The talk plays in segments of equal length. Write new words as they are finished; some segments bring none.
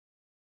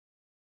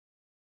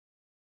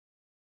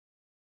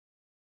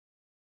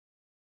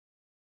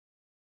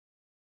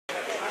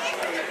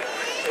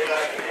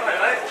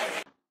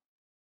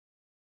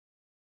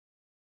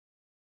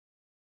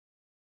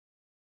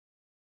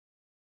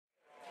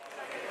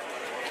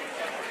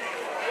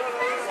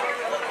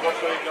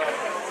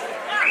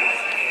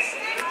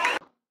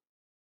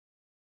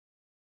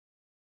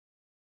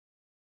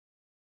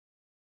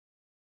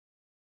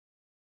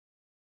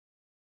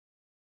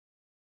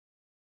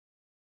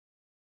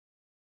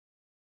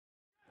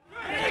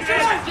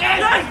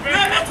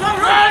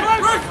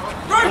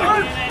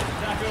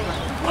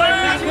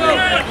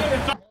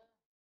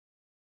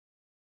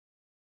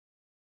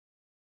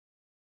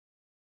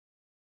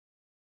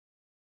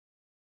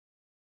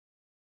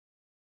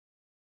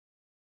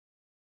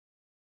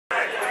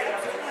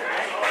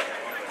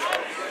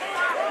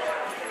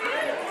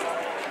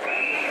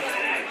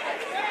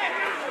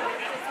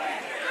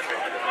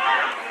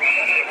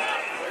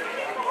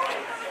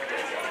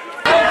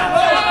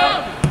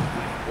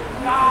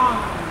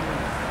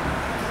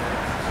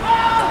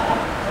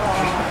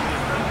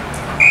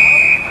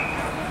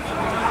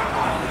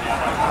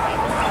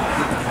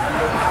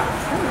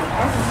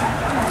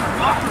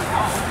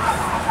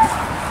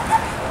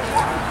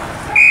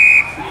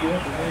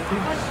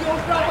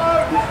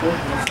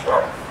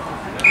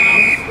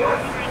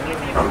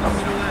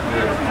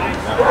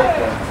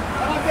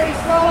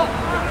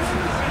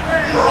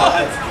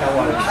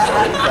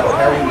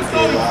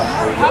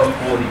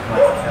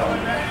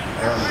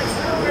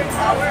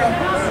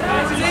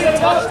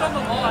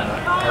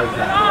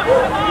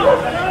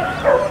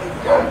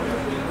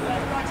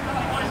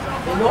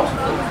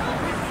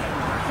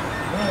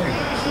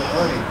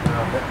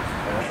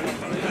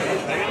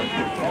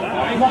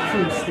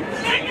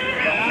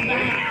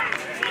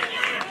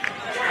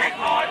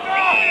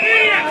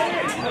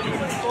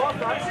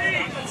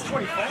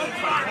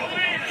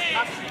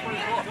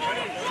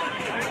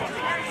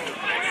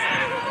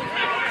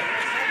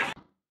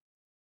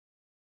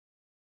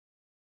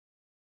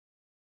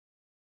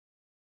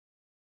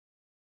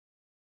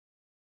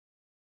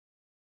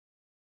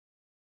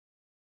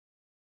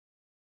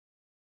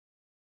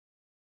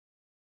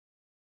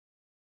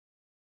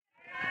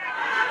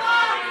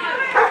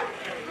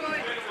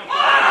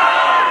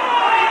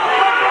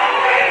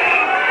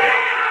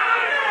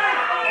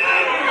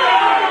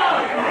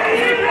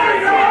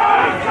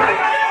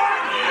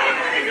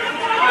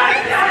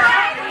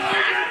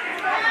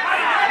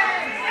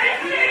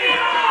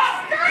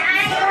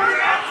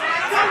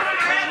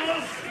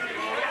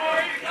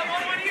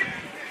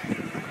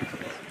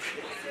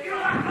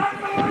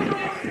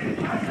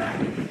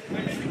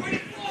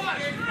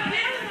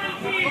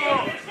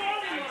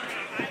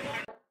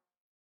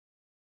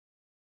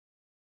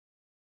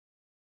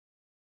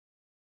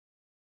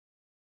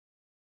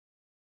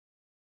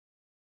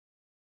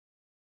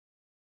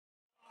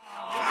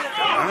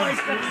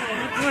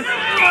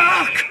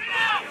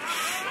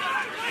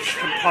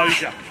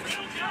Composure.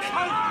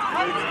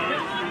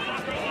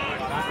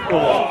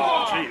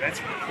 Oh, gee, that's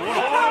a good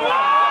corner.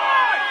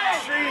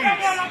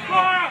 Jeez.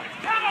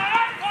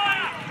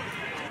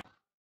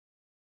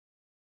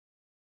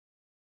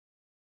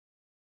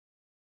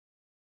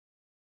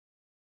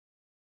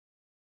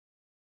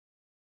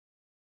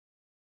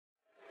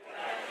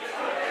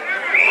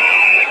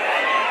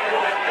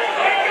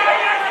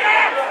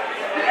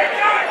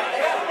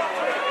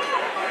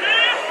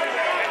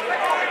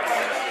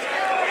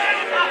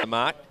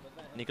 Mark.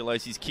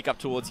 Nicolosi's kick up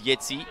towards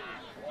Yetzi.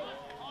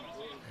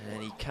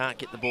 And he can't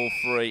get the ball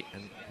free.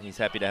 And he's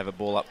happy to have a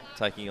ball up,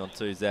 taking on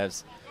two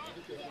Zavs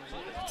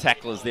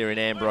tacklers there in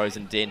Ambrose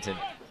and Denton.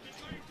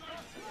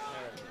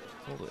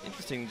 Well,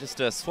 interesting, just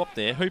a swap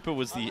there. Hooper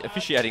was the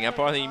officiating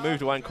umpire. I think he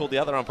moved away and called the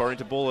other umpire in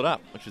to ball it up,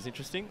 which was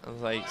interesting.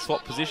 As they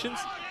swap positions.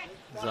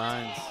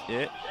 Zones.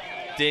 Yeah.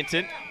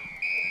 Denton.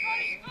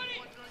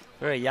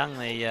 Very young,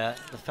 the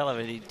fellow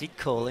that he did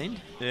call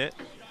in. Yeah.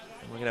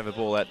 We're going to have a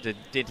ball out.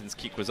 Denton's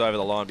kick was over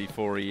the line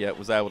before he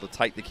was able to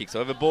take the kick. So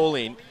have a ball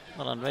in.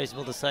 Not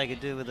unreasonable to say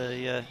could do with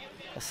a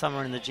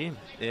summer in the gym.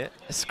 Yeah.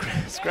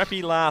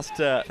 Scrappy last...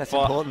 That's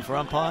important for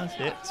umpires.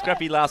 Yeah.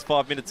 Scrappy last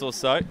 5 minutes or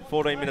so.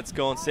 14 minutes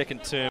gone,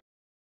 second term.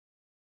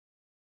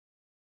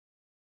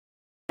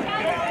 Well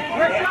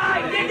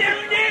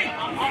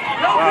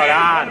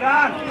done.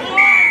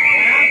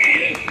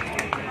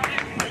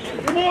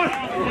 Come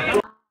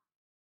on.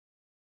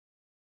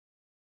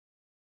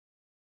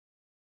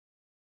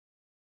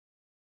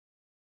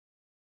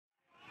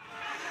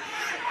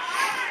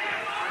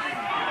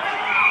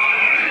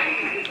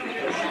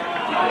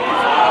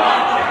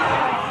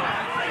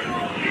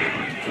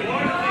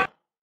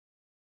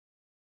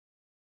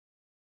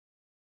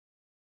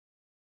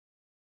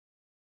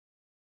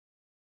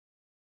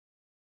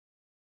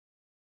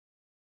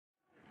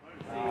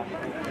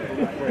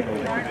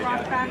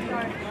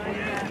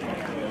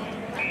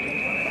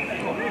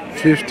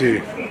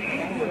 50.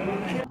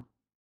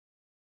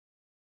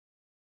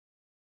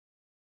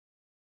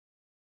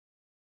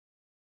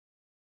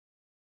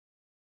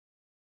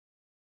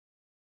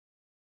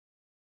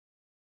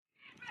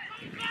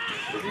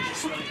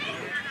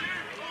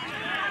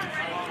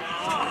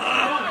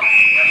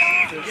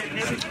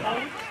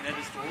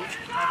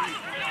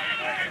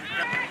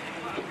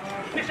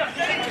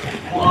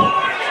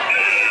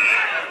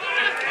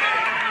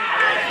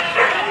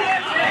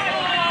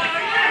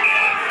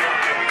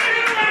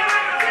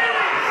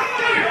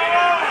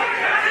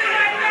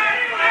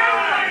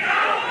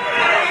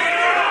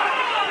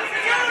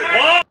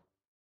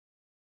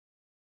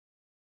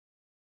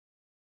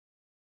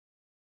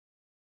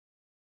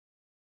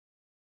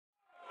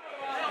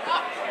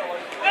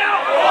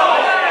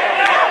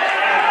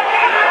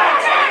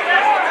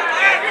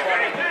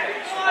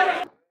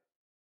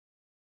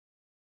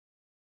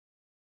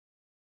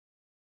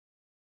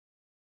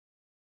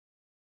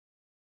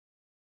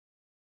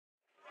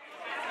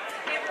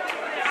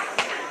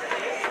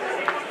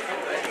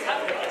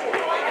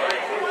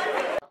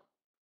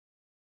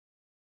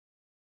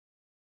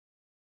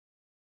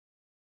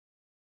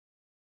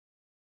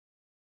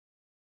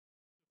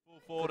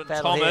 Ford and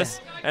battle Thomas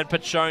here. and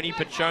Piccioni.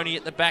 Piccioni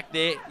at the back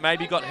there.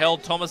 Maybe got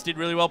held. Thomas did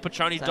really well.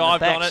 Piccioni It's on the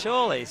dived back, on it.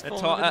 surely. He's And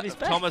fallen into his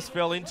back. Thomas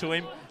fell into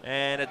him,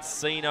 and it's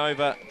seen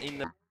over in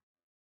the...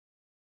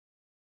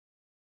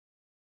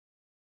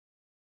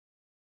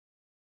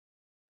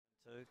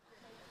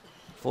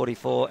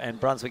 44 and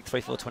Brunswick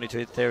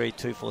 3-4-22, Theory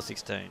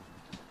 2-4-16.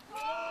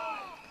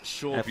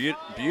 Sure,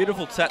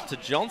 beautiful tap to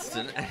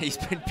Johnston, and he's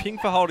been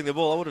pinged for holding the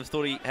ball. I would have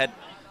thought he had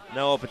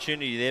no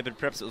opportunity there, but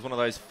perhaps it was one of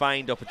those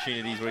feigned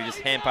opportunities where he just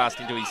hand-passed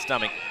into his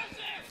stomach.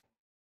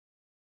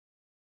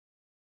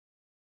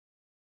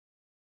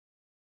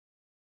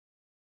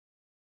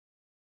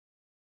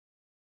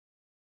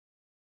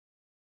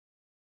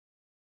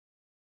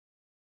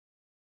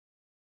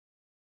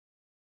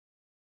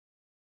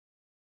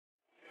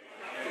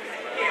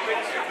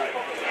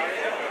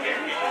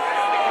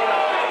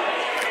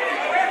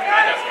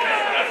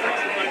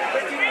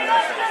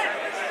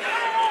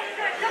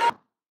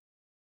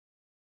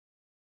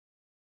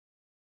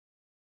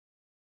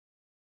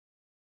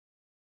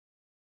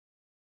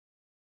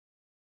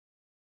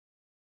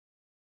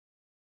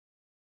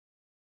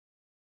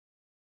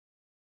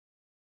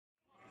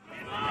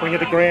 Bring it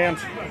to ground.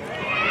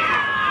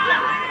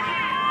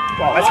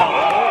 Wow, that's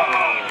hard.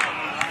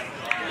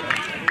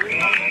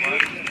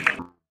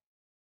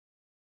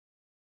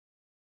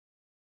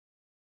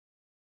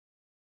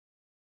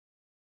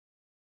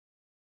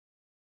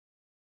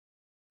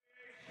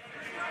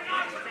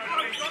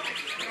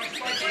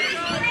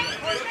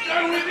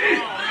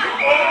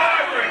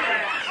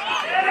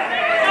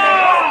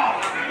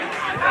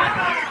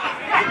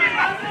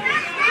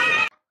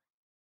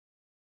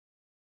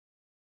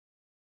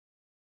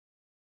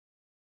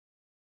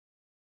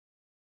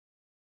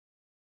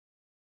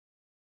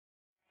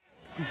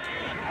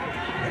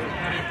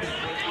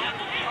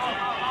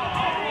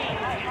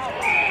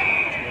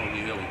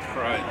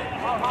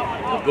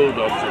 The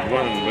Bulldogs had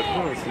won, but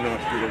oh, it's a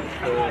nice bit of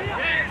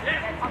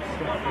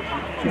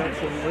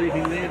Johnson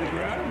leaving there to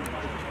grow.